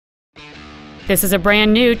This is a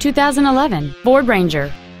brand new 2011 Ford Ranger.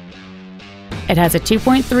 It has a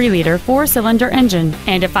 2.3-liter four-cylinder engine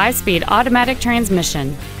and a 5-speed automatic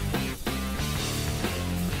transmission.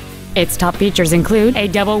 Its top features include a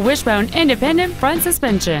double wishbone independent front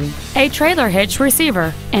suspension, a trailer hitch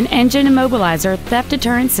receiver, an engine immobilizer theft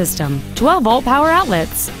deterrent system, 12-volt power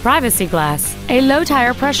outlets, privacy glass, a low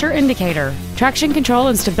tire pressure indicator, traction control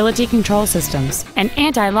and stability control systems, an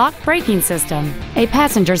anti-lock braking system, a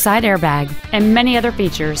passenger side airbag, and many other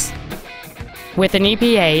features. With an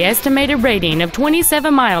EPA estimated rating of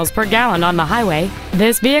 27 miles per gallon on the highway,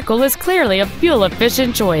 this vehicle is clearly a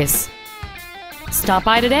fuel-efficient choice. Stop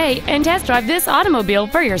by today and test drive this automobile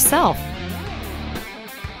for yourself.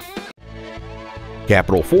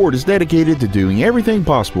 Capital Ford is dedicated to doing everything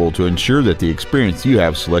possible to ensure that the experience you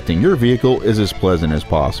have selecting your vehicle is as pleasant as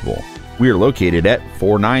possible. We are located at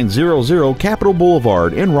 4900 Capital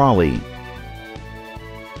Boulevard in Raleigh.